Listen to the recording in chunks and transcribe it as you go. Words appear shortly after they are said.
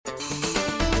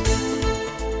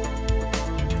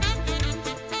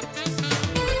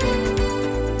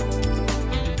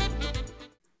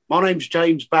My name's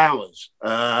James Bowers,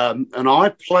 and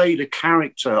I played a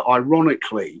character,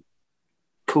 ironically,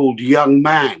 called Young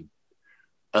Man.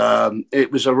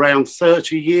 It was around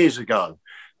 30 years ago.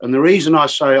 And the reason I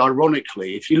say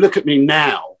ironically, if you look at me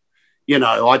now,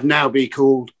 I'd now be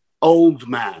called Old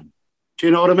Man. Do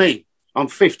you know what I mean? I'm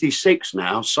 56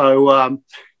 now. So, I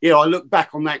look back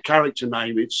on that character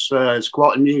name. It's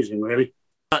quite amusing, really.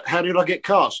 How did I get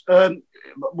cast?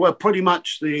 Well, pretty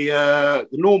much the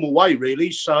normal way,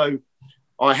 really. So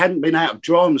I hadn't been out of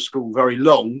drama school very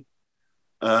long.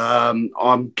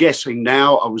 I'm guessing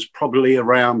now I was probably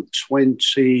around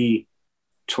 20,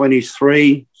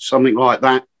 23, something like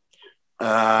that.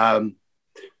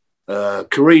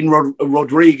 Corinne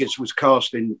Rodriguez was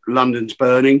cast in London's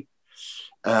Burning.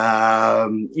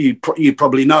 You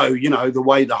probably know, the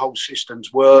way the whole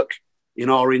systems work in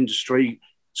our industry.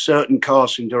 Certain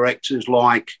casting directors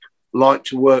like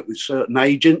to work with certain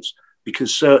agents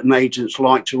because certain agents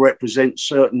like to represent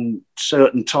certain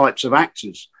types of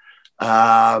actors.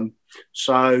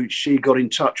 So she got in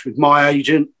touch with my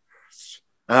agent.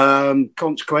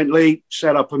 Consequently,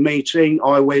 set up a meeting.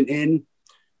 I went in,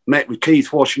 met with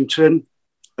Keith Washington,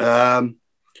 had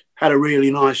a really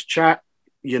nice chat,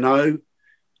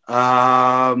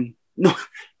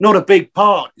 not a big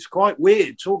part. It's quite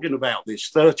weird talking about this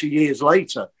 30 years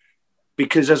later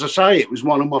because, as I say, it was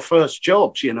one of my first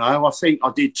jobs. I think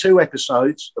I did 2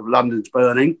 episodes of London's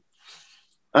Burning,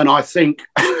 and I think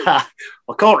I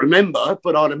can't remember,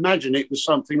 but I'd imagine it was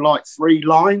something like 3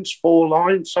 lines, 4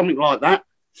 lines, something like that.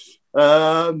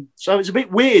 So it's a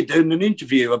bit weird doing an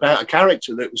interview about a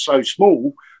character that was so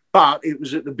small, but it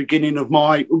was at the beginning of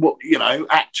my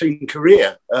acting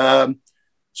career.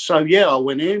 So, I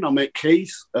went in, I met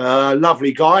Keith,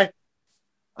 lovely guy.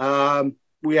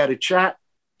 We had a chat,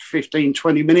 15,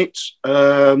 20 minutes.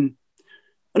 And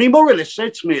he more or less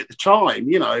said to me at the time,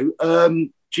 do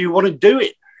you want to do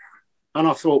it? And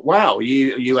I thought, wow,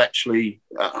 you actually,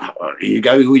 you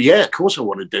go, well, yeah, of course I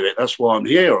want to do it. That's why I'm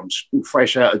here. I'm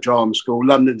fresh out of drama school,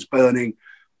 London's Burning,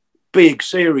 big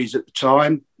series at the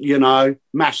time,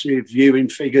 massive viewing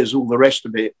figures, all the rest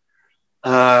of it.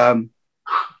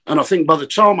 And I think by the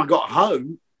time I got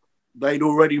home, they'd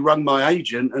already rung my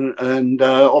agent and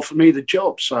offered me the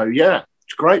job. So, yeah,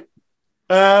 it's great.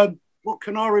 What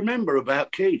can I remember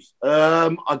about Keith?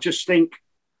 I just think,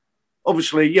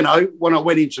 obviously, when I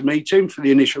went in to meet him for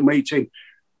the initial meeting,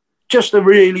 just a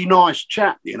really nice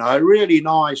chap, really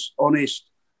nice, honest,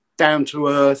 down to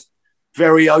earth,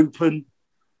 very open,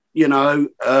 it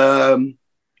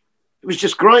was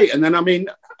just great. And then, I mean,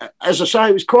 as I say,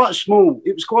 it was quite a small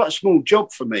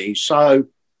job for me. So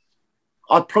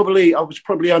I was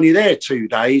probably only there 2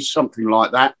 days, something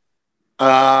like that.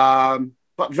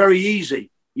 But very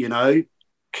easy,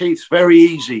 Keith's very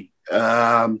easy.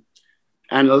 And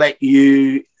he let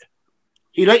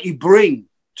you bring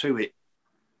to it.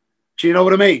 Do you know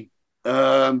what I mean?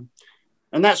 And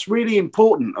that's really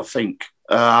important, I think.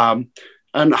 And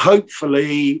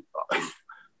hopefully,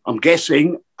 I'm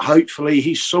guessing, hopefully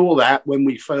he saw that when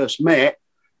we first met,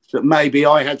 that maybe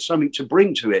I had something to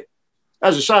bring to it.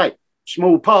 As I say,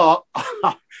 small part.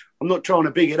 I'm not trying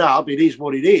to big it up. It is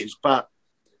what it is. But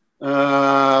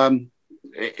it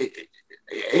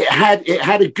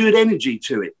had a good energy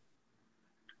to it.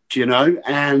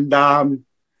 And all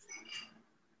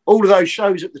of those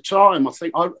shows at the time, I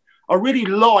think I really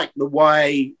like the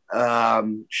way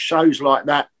shows like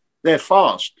that, they're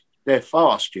fast, they're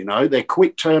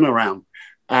quick turnaround.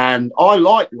 And I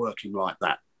like working like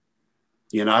that.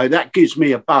 That gives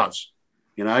me a buzz,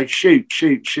 shoot.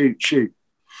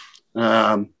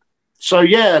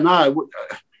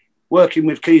 Working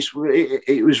with Keith,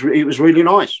 it was really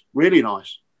nice, really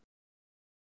nice.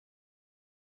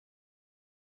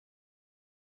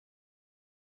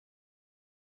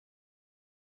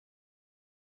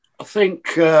 I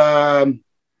think I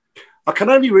can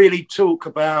only really talk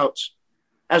about,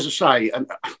 as I say, and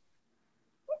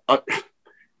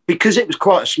because it was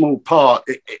quite a small part,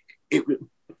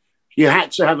 you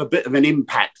had to have a bit of an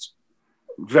impact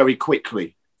very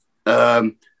quickly.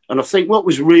 And I think what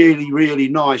was really, really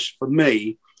nice for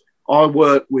me, I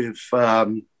worked with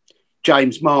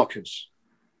James Marcus.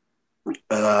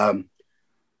 And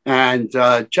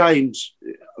James,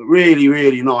 really,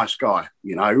 really nice guy,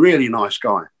 really nice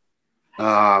guy.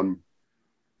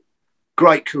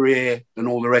 Great career and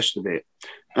all the rest of it.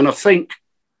 And I think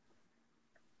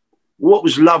what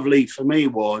was lovely for me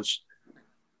was,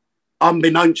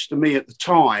 unbeknownst to me at the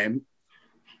time,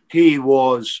 he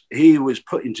was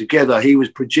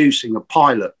producing a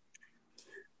pilot.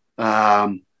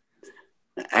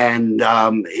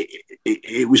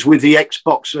 It was with the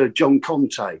ex-boxer John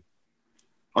Conte.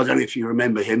 I don't know if you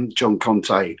remember him, John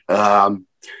Conte. And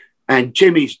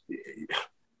Jimmy's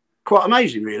quite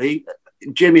amazing, really.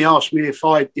 Jimmy asked me if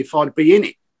I'd be in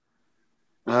it,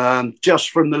 just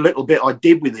from the little bit I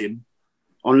did with him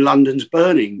on London's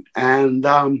Burning. And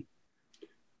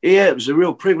yeah, it was a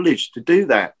real privilege to do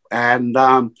that. And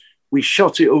we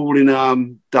shot it all in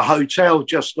the hotel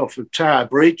just off of Tower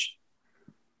Bridge.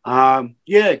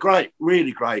 Yeah, great,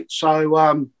 really great.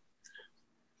 So,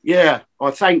 yeah,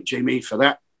 I thank Jimmy for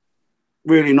that.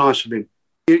 Really nice of him.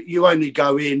 You only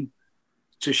go in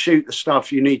to shoot the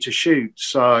stuff you need to shoot.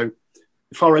 So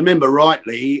if I remember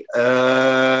rightly,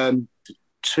 2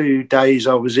 days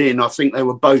I was in, I think they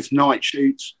were both night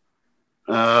shoots.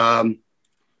 You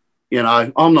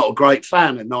know, I'm not a great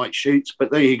fan of night shoots,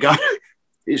 but there you go.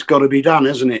 It's got to be done,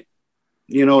 hasn't it?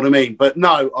 You know what I mean? But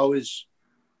no, I was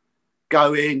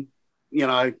go in, you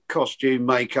know, costume,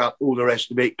 makeup, all the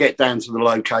rest of it, get down to the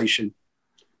location.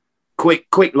 Quick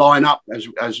lineup,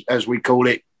 as we call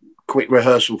it, quick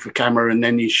rehearsal for camera, and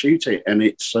then you shoot it. And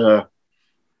it's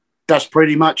that's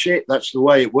pretty much it. That's the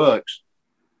way it works.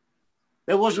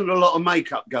 There wasn't a lot of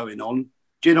makeup going on.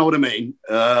 Do you know what I mean?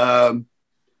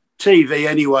 TV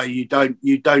anyway, you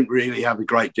don't really have a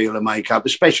great deal of makeup,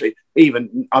 especially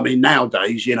even, I mean,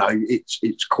 nowadays, you know,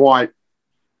 it's quite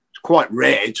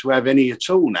rare to have any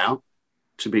at all now,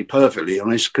 to be perfectly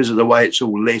honest, because of the way it's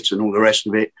all lit and all the rest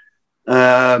of it.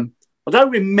 I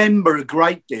don't remember a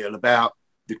great deal about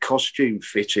the costume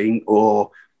fitting,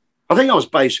 or I think I was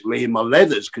basically in my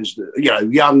leathers because, you know,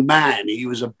 young man, he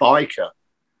was a biker.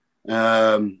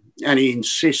 And he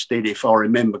insisted, if I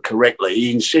remember correctly,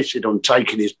 he insisted on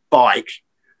taking his bike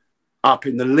up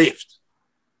in the lift,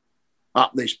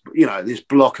 up this, you know, this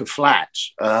block of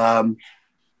flats,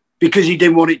 because he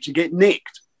didn't want it to get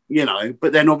nicked, you know.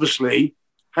 But then obviously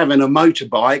having a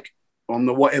motorbike on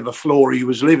the whatever floor he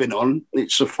was living on,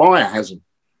 it's a fire hazard.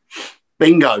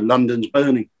 Bingo, London's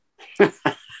Burning.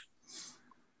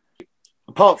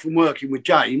 Apart from working with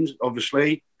James,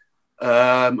 obviously,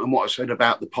 and what I said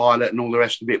about the pilot and all the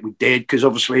rest of it we did, because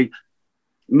obviously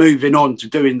moving on to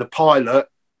doing the pilot,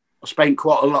 I spent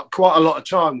quite a lot of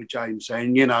time with James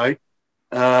then, you know.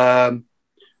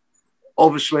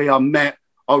 Obviously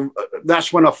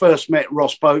that's when I first met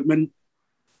Ross Boatman,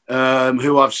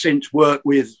 who I've since worked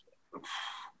with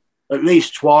at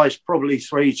least twice, probably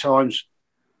 3 times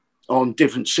on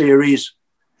different series.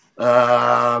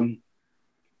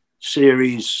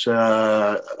 Things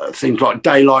like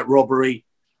Daylight Robbery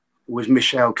with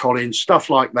Michelle Collins, stuff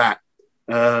like that.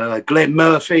 Glenn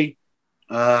Murphy,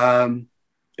 who I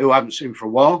haven't seen for a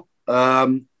while.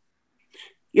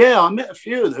 Yeah, I met a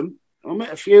few of them.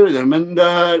 And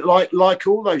like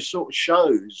all those sort of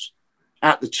shows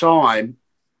at the time,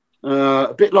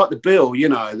 a bit like the Bill, you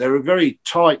know, they're a very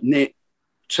tight-knit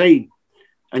team.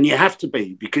 And you have to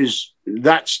be, because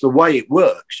that's the way it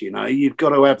works, you know. You've got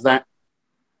to have that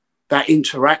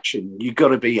interaction. You've got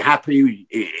to be happy,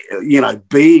 you know,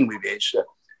 being with it. So,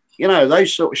 you know,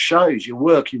 those sort of shows, you're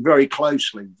working very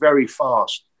closely, very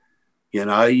fast. You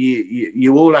know,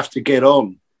 you all have to get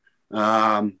on.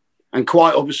 And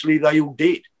quite obviously they all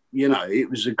did. You know, it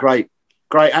was a great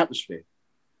atmosphere.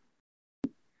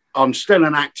 I'm still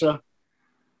an actor.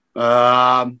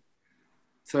 30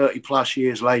 plus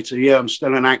years later, yeah, I'm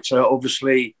still an actor.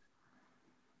 Obviously,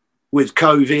 with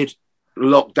COVID,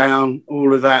 lockdown,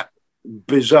 all of that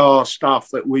bizarre stuff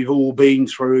that we've all been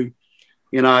through,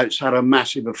 you know, it's had a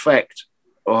massive effect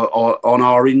on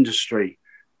our industry.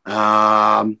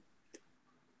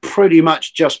 Pretty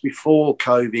much just before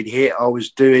COVID hit, I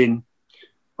was doing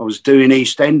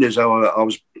EastEnders. I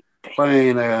was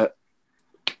playing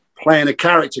a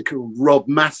character called Rob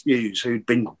Matthews, who'd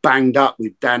been banged up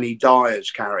with Danny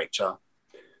Dyer's character.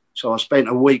 So I spent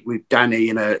a week with Danny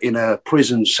in a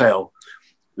prison cell.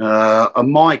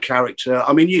 And my character,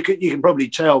 I mean, you can probably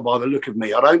tell by the look of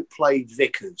me, I don't play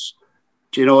Vickers.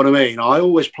 Do you know what I mean? I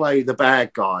always play the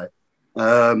bad guy.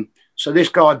 So this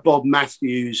guy, Bob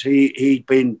Matthews, he'd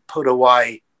been put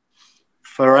away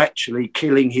for actually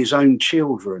killing his own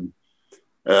children.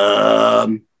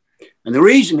 And the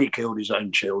reason he killed his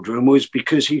own children was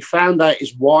because he found out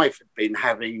his wife had been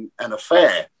having an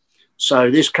affair.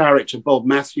 So this character, Bob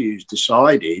Matthews,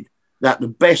 decided that the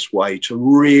best way to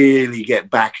really get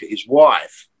back at his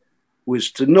wife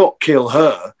was to not kill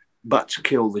her, but to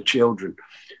kill the children.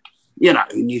 You know,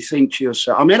 and you think to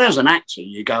yourself, I mean, as an actor,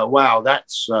 you go, wow,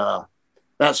 that's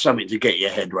something to get your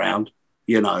head round,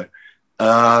 you know.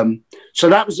 So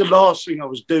that was the last thing I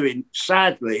was doing.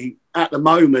 Sadly, at the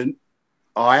moment,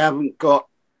 I haven't got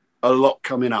a lot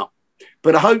coming up.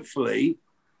 But hopefully,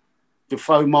 the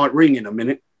phone might ring in a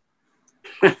minute.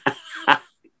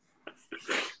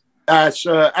 It's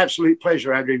an absolute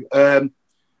pleasure, Andrew.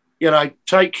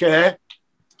 Take care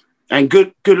and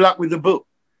good luck with the book.